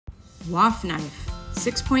WOFKNIF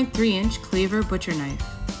 6.3-inch cleaver butcher knife.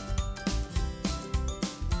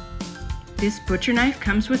 This butcher knife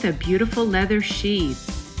comes with a beautiful leather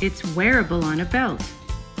sheath. It's wearable on a belt.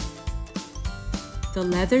 The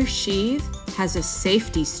leather sheath has a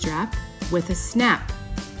safety strap with a snap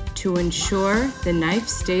to ensure the knife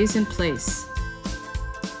stays in place.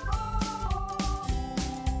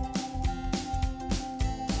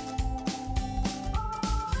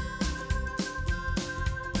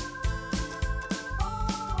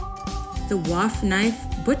 The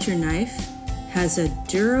WOFKNIF butcher knife has a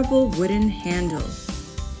durable wooden handle.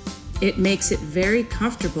 It makes it very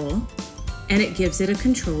comfortable and it gives it a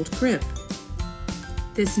controlled grip.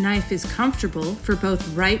 This knife is comfortable for both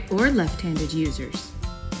right or left-handed users.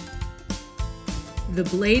 The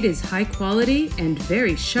blade is high quality and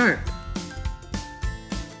very sharp.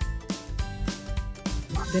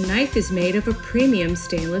 The knife is made of a premium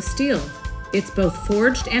stainless steel. It's both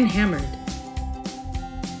forged and hammered.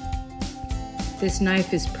 This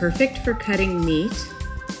knife is perfect for cutting meat,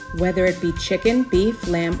 whether it be chicken, beef,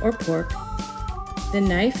 lamb, or pork. The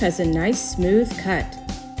knife has a nice smooth cut.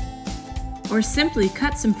 Or simply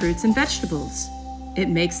cut some fruits and vegetables. It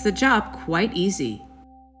makes the job quite easy.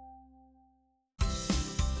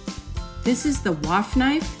 This is the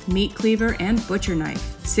WOFKNIF meat cleaver and butcher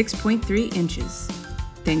knife, 6.3 inches.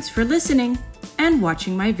 Thanks for listening and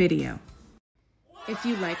watching my video. If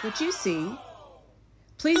you like what you see,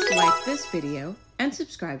 please like this video and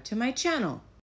subscribe to my channel.